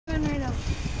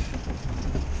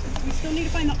still need to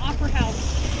find the Opera House.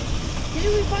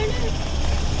 Didn't we find it?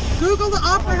 Google the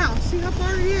Opera House. See how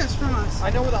far it is from us.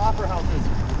 I know where the Opera House is.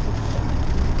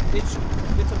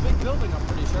 It's a big building, I'm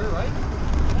pretty sure, right?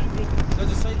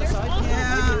 Does it say the There's size? also,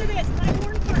 Yeah. listen to this,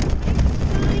 Clybourne Park. Big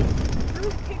sign,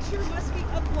 group picture must be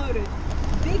uploaded.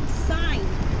 Big sign.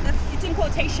 It's in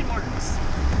quotation marks.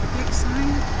 Big sign.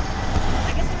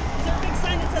 I guess is there a big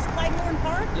sign that says Clybourne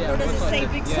Park? Yeah, or does it looks like say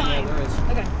it. big Yeah, sign? there is.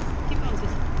 Okay, keep going,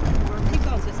 sis. Keep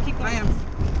going, sis. Keep going. I am.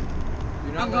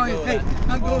 You're not I'm gonna going. go Hey, with that.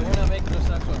 I'm going. We're not making this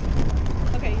next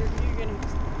one. Okay, you're gonna.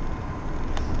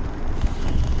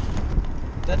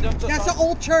 That dumped us That's the off.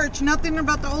 old church. Nothing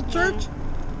about the old church.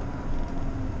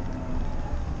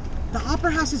 The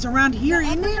Opera House is around here, The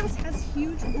isn't Opera it? House has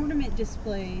huge ornament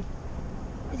display.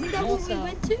 Isn't that what we So,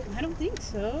 went to? I don't think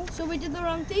so. So we did the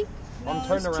wrong thing? No, I'm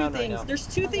turned there's around two right things. now. There's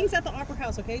two things at the Opera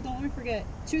House, okay? Don't let me forget.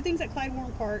 Two things at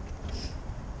Clybourne Park.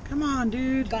 Come on,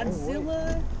 dude.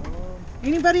 Godzilla.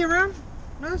 Anybody around?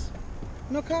 No?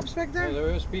 No cops back Yeah, there? there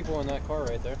is people in that car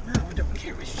right there. No, I don't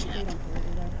care a shit.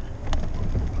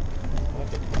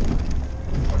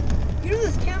 You know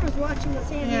this camera's watching us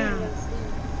and Yeah. hearing us.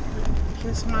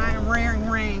 Kiss my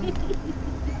ring.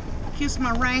 Kiss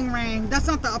my ring. That's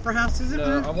not the Opera House, is it?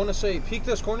 I want to say, peek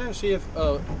this corner and see if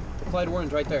Clyde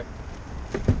Warren's right there.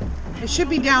 It should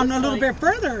be down a little bit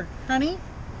further, honey.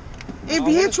 It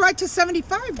hits right to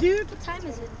 75, dude. What time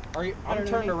is it? I'm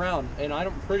turned around, and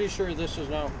I'm pretty sure this is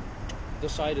now the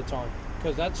side it's on.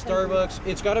 Because that Starbucks,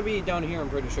 it's got to be down here, I'm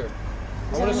pretty sure.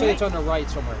 I want to say it's on the right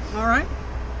somewhere. All right.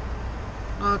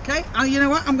 Okay. Oh, you know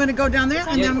what? I'm going to go down there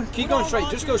and Yeah, then keep going straight.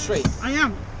 Just go straight. I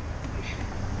am.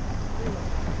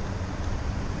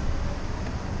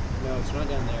 No, it's not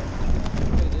down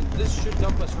there. This should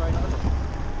dump us right under.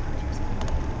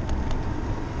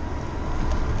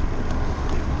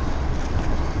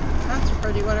 That's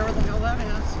pretty, whatever the hell that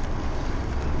is.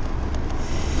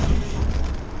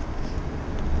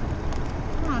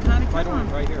 Come on, honey. Clyde Come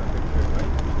Warren's on. right here.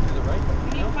 Right? To the right?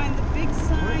 We need to find the big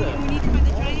sign Where the- and we need to find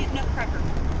the giant nutcracker.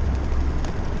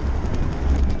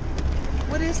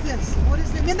 What is this? What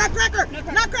is this? Nutcracker!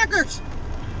 Nutcracker. Nutcrackers!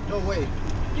 No, wait.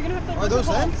 You're gonna have to Are those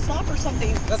them? stop or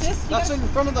something. That's Sis, you in gotta-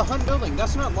 front of the Hunt building.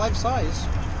 That's not life size.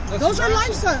 That's Those are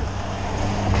massive. life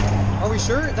size. Are we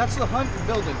sure? That's the Hunt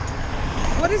building.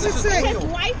 What does it This is say? It real.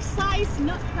 says life-size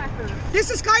nutcracker. This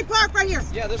is Sky Park right here.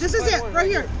 Yeah, this is is Sky it Park right right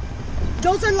here. here.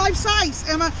 Those are life size,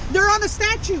 Emma. They're on the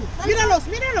statue.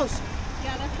 Míralos.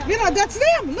 Yeah, that's Mira, that's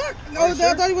them. Look. Oh, you I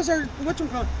sure? thought it was our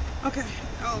whatchamacallit. Okay.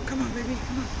 Oh, come on, baby.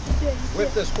 Come on.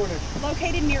 Whip this corner.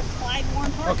 located near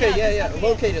Clybourne Park. Okay, that's yeah. gotta be it.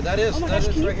 Located. That is Oh my gosh,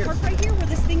 can you right here. park right here where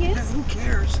this thing is? Who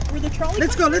cares? Where the trolley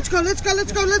Let's go. comes Let's go. Let's go.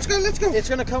 Let's go. Let's go. Let's go. It's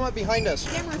gonna come up behind us,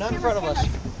 Cameras, not in cameras, front of us.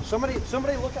 cameras.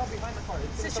 Somebody look out behind the car.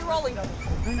 It's from? Sis, gonna you're come rolling. behind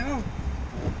us. I know.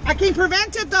 I can't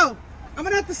prevent it though. I'm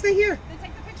gonna have to stay here. Then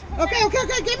take the picture from Okay. there.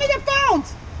 Okay. Give me the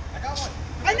phones. I got one.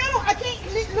 I know. I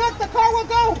can't. Look, the car will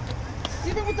go.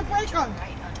 Even with the brake on.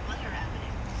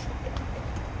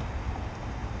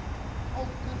 Oh,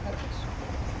 good heavens.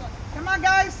 Come on,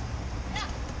 guys.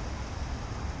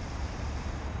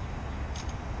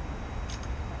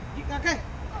 Okay.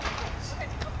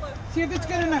 See if it's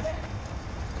good enough.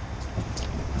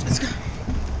 Let's go.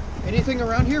 Anything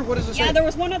around here? What does it say? Yeah, there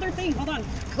was one other thing. Hold on.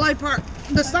 Clyde Park.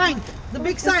 The sign. The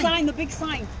big sign. The big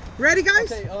sign. Ready,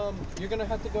 guys? Okay, you're gonna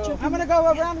have to go. I'm gonna go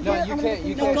around No, here. you I'm can't. Gonna,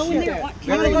 You No, can't. go in You there. can't. What- I'm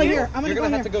gonna go here. I'm You're gonna gonna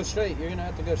go have to here. go straight. You're gonna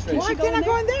have to go straight. Why Should go can't I in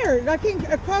go in there? I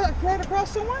can't right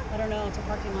across somewhere? I don't know. It's a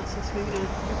parking lot, sis. Maybe not.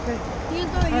 Okay. You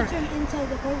know you turn inside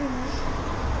the parking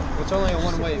lot. It's only a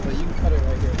one way, but you can cut it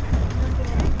right here.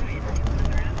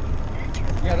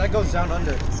 Yeah, that goes down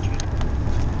under. Did you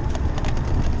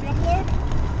upload?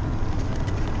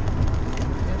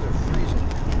 Hands are freezing.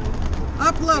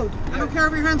 Upload. I don't care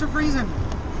if your hands are freezing.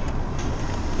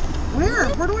 Where?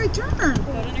 Where do I turn? Go to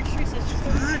the next street, sis. Just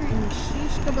go to the next Fucking street.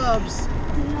 shish kebabs.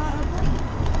 Did not upload.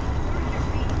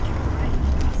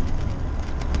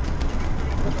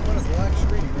 What a black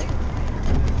screen, man.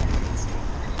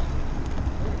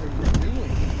 What are you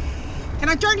doing? Can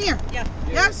I turn here? Yeah.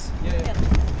 Yes? Yeah. Yeah.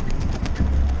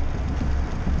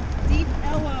 Deep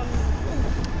Ellum.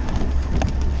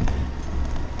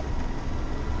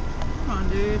 Come on,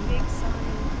 dude. Big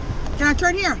sign. Can I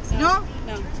turn here? No?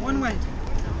 No. One way.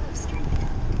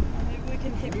 Maybe we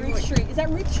can hit Can you, Ruth like- Street. Is that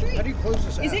Ruth Street? How do you close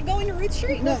this out? Is it going to Ruth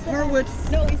Street? No, Harwood.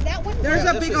 No, is that one? There's Yeah,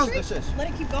 a this big is- old... This is. Let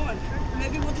it keep going.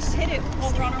 Maybe we'll just hit it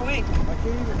while we're on our way. I can't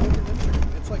even open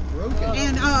this. It's like broken.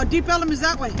 And Deep Ellum is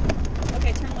that way.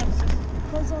 Okay, turn left,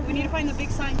 sis. We need to find the big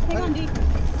sign. Hang on, D.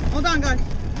 Hold on, guys.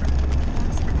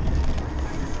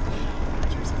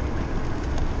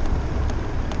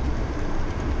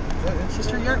 Is that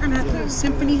Sister, you're gonna have to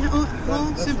Symphony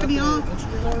Hall, Symphony Hall,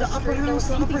 the Opera House,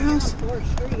 the Opera House.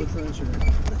 Look for Instagram.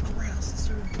 The Opera House,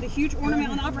 sister. The huge ornament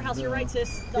on the Opera House. You're right,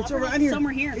 sis. The It's Opera right House here. is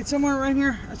somewhere here. It's somewhere right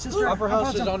here. Sister, Opera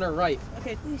House is on our right.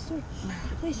 Okay. Please search.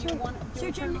 Please You search. want to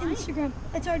Search turn on right? Instagram.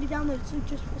 It's already downloaded, so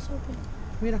just press open.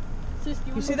 Mira. Sis, do you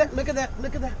You want see to that? Look at that.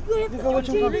 Look at that. You have Look to at what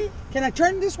you're update it. Can I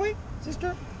turn this way,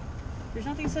 sister? There's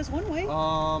nothing that says one way.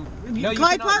 No, you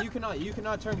Clyde cannot. Park? You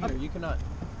cannot turn here. You cannot.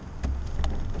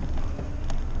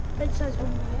 It says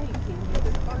one way. Yeah, you can.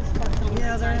 There's cars parked on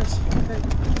Yeah, the there side. is. Okay.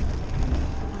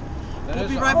 That We'll is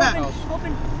be the right Opera back. House.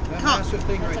 Open. That Cop. massive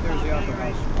thing That's right a there is the cop, Opera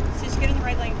yeah, House. right. Sis, get in the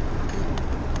right lane.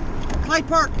 Clyde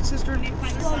Park, sister. We need to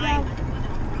find the Slow sign. down.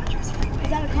 Is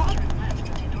that a cop?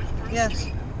 Yes.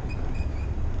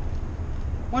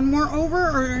 One more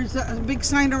over, or is that a big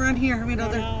sign around here? I mean, I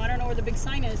don't know. I don't know where the big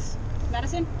sign is.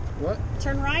 Madison, What?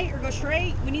 turn right or go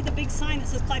straight. We need the big sign that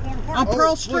says Clyde Warren Park. On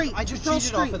Pearl look, Street. I just Pearl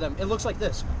cheated off Street. of them. It looks like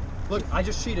this. Look, I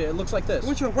just cheated. It looks like this.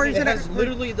 Which one? Where is it It at? has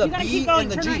literally the You gotta B keep going,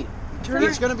 and the turn G. right. Turn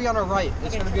It's right. going to be on our right.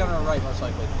 It's Okay, going to be turn on our right, most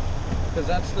likely. Because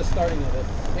that's the starting of it.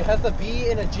 It has the B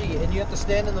and a G, and you have to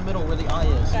stand in the middle where the I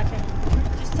is. Gotcha.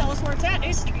 Just tell us where it's at,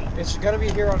 dude. It's going to be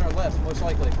here on our left, most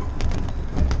likely.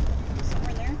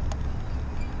 Somewhere there.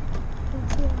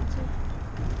 Let's see, let's see.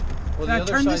 Well, Can I the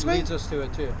other turn this side way? leads us to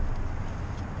it, too.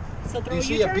 So throw Do you a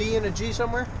see U-turn. a B and a G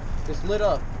somewhere? It's lit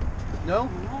up. No?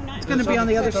 No, not. It's gonna be on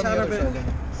the other It's side of it. then.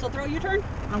 So throw a U-turn.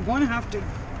 I'm going to have to.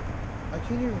 I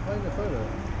can't even find the photo.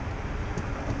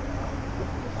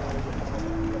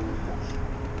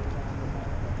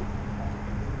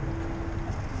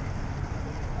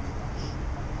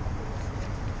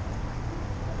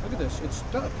 Look at this. It's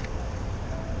stuck.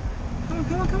 Come on,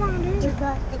 come on, come on, dude. Turn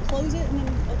back. But close it and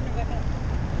then open it back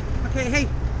up. Okay, hey.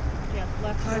 Yeah,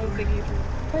 left. Throw a big U-turn.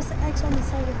 Press the X on the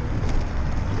side of it.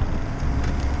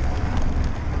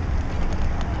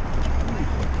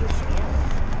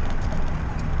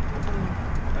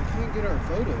 I can't get our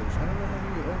photos. I don't know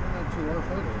how you open up to our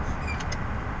photos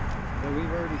that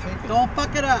we've already taken. Don't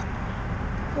fuck it up.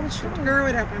 What is wrong? Screw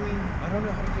it up, I mean. I don't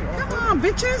know how to get our Come photos. on,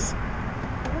 bitches.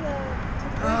 Go to the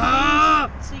Ah!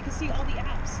 so you can see all the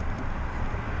apps.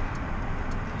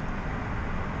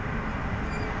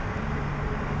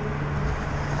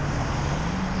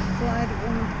 Clyde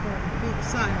Warren Park. Big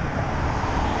sign.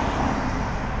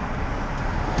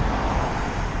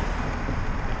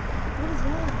 What is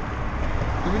that?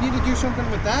 Do we need to do something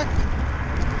with that?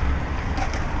 I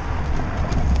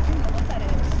don't know what that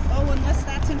is. Oh, unless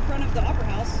that's in front of the Opera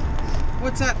House.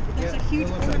 What's that? There's Yeah, a huge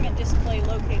it looks like ornament display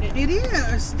located. It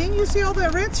is. Didn't you see all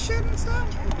that red shit and stuff?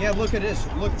 Yeah, look at this.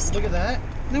 Look at that.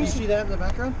 No, You see that in the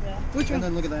background? Yeah. Which And one?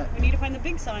 then look at that. We need to find the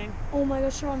big sign. Oh my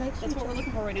gosh, they're all next to That's each what we're other.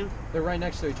 looking for right now. They're right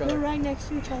next to each They're other. right next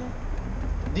to each other.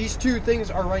 These two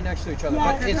things are right next to each other.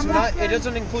 Yeah, But it's come not. on. It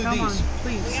doesn't include Come on, these. We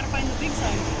please. gotta find the big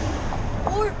sign.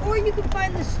 Or you can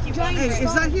find this Keep giant going. Hey,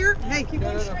 is that here? No, Hey, keep No,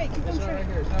 going no, no. straight. Keep It's going not right straight.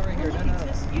 here. It's not right here. No, no,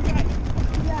 no. Sis, you drive.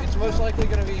 Yeah. It's most likely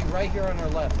going to be right here on our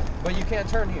left. But you can't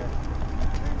turn here.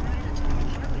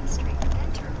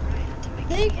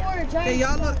 Big or a giant. Hey,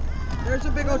 y'all look. There's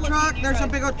a big old truck. There's a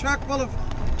big old truck full of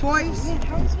toys. Man,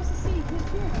 how are we supposed to see who's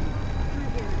here?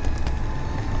 Right here.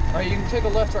 All right, you can take a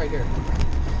left right here.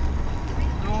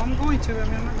 No, I'm going to. I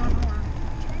mean, I'm not going nowhere.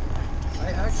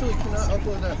 I actually cannot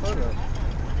upload that photo.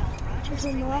 Is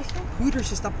it the last one?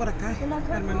 Hooters está por acá. You're not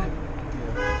going Hermano. Give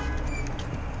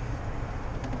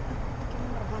me a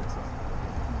little honk, sis.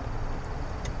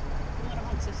 Give me a little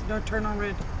honk, sis. Don't turn on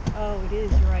red. Oh, it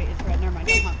is. You're right. It's red. Never mind.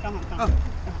 Don't honk. Don't honk. Don't honk.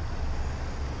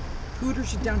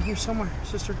 Hooters is down here somewhere,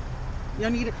 sister.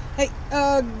 Y'all need it. Hey,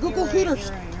 Google You're right, Hooters.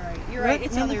 You're right. You're right. You're Right? right.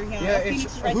 It's on there. Yeah, Yeah, it's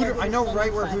Phoenix is right Hooters. there. I know Hooters right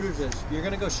on where the side. Hooters is. You're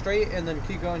going to go straight and then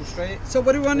keep going straight. So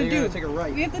what do we want Then to you're do? going to take a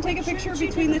right. We have to take a picture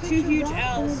between the two huge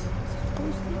owls.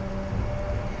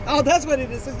 Oh, that's what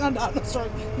it is. It's not dinosaurs. Sorry.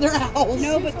 They're owls.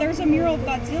 No, but there's a mural of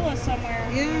Godzilla somewhere.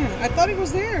 Yeah, I thought it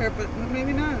was there, but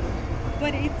maybe not.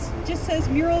 But it just says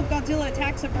mural of Godzilla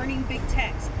attacks a burning big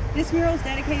text. This mural is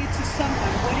dedicated to someone.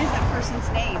 What is that person's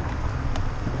name?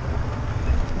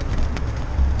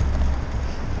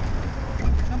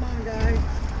 Come on, guys.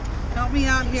 Help me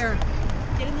out here.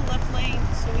 Get in the left lane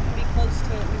so we can be close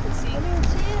to it. We can see. I don't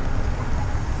see it.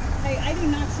 Hey, I do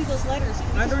not see those letters.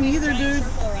 And we I just don't made a either, giant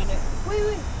dude. Circle around it.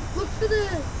 Wait. Look for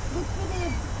the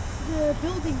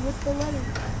building with the letters.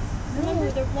 No,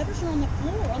 the letters are on the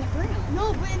floor, on the ground.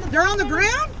 No, but in the They're on the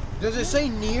ground? Does it say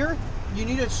near? You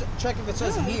need to check if it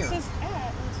says No, near. it says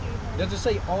at. Let's see. Does it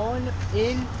say on,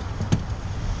 in?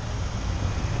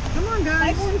 Come on,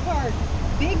 guys. Library card.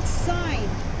 Big sign.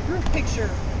 Group picture.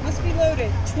 Must be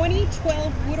loaded.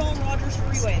 2012 Woodall Rogers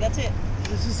Freeway. That's it.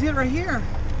 This is it right here.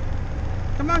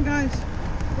 Come on, guys.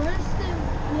 Where's the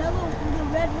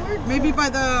red words. Maybe by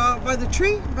the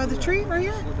tree? By the tree right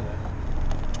here? Look at that.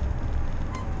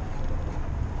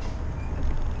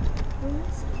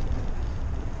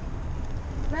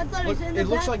 Red letters Look, in the it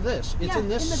looks back- like this. It's yeah, in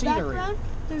this the scenery. background,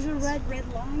 there's a red.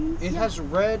 Red lines. It Yeah. has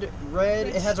red.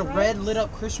 It has a red stripes. lit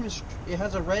up Christmas. It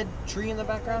has a red tree in the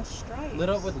background, Stripes. lit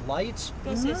up with lights.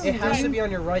 Go, sis. It has to Drive. be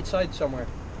on your right side somewhere.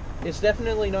 It's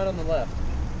definitely not on the left.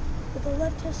 But the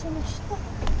left has so much stuff.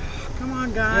 Come on,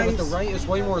 Yeah, guys. but the right is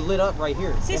way more lit up right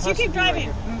here. It Sis, has you to keep be right driving.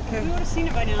 here. Okay. You would have seen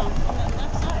it by now on the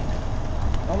left side.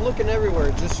 I'm looking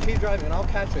everywhere. Just keep driving, and I'll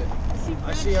catch it. I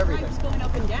red see everything. stripes going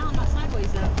up and down, not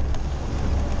sideways though.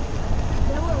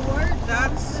 There were words.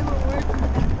 That's- There were words in the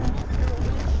background. There were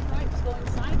red stripes going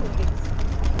sideways.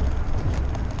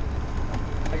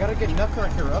 I gotta get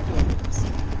Nutcracker up a little bit.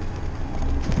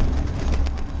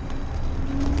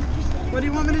 What do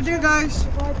you want me to do, guys?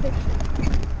 Provide picture.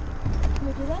 Can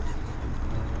we do that?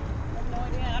 I have no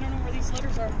idea. I don't know where these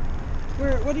letters are.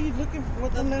 What are you looking for?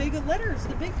 What The the big letters.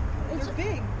 The big. It's- They're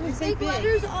big. There's They say big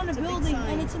letters on a It's a big building, sign.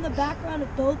 and it's in the background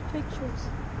of both pictures.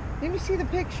 Let me see the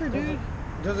picture, dude.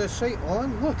 Does it say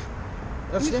on? Look.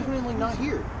 That's definitely not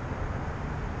here.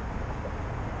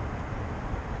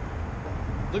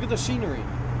 Look at the scenery.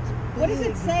 What does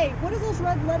it say? What does those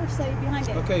red letters say behind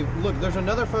it? Okay, look, there's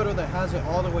another photo that has it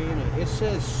all the way in it. It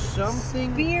says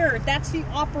something. Spear. That's the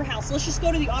Opera House. Let's just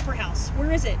go to the Opera House.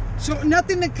 Where is it? So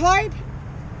nothing to Clyde?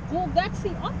 Well, that's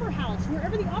the Opera House.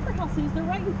 Wherever the Opera House is, they're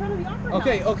right in front of the Opera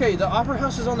House. Okay, the Opera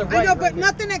House is on the right. I know, but right here.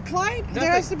 nothing at Clyde? Nothing.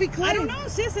 There has to be Clyde. I don't know,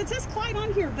 sis. It says Clyde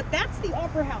on here, but that's the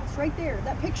Opera House right there.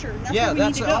 That picture. That's Yeah, where we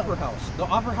that's need the to go. Opera House. The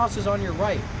Opera House is on your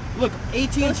right. Look, Go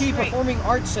AT&T straight. Performing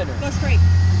Arts Center. Go straight.